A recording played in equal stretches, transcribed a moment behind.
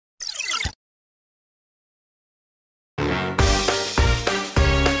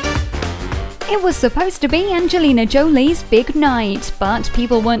It was supposed to be Angelina Jolie's big night, but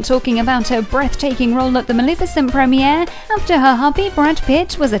people weren't talking about her breathtaking role at the Maleficent premiere after her hubby Brad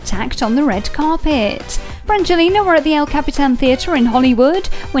Pitt was attacked on the red carpet. Angelina were at the El Capitan Theatre in Hollywood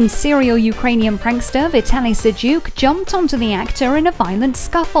when serial Ukrainian prankster Vitalii Sediuk jumped onto the actor in a violent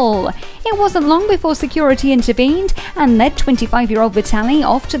scuffle. It wasn't long before security intervened and led 25-year-old Vitalii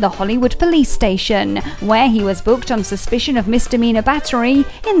off to the Hollywood police station, where he was booked on suspicion of misdemeanor battery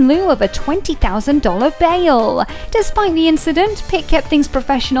in lieu of a $20,000 bail. Despite the incident, Pitt kept things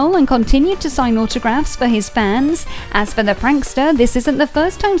professional and continued to sign autographs for his fans. As for the prankster, this isn't the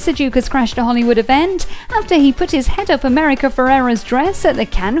first time Sediuk has crashed a Hollywood event after he put his head up America Ferrera's dress at the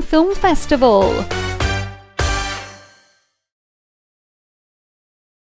Cannes Film Festival.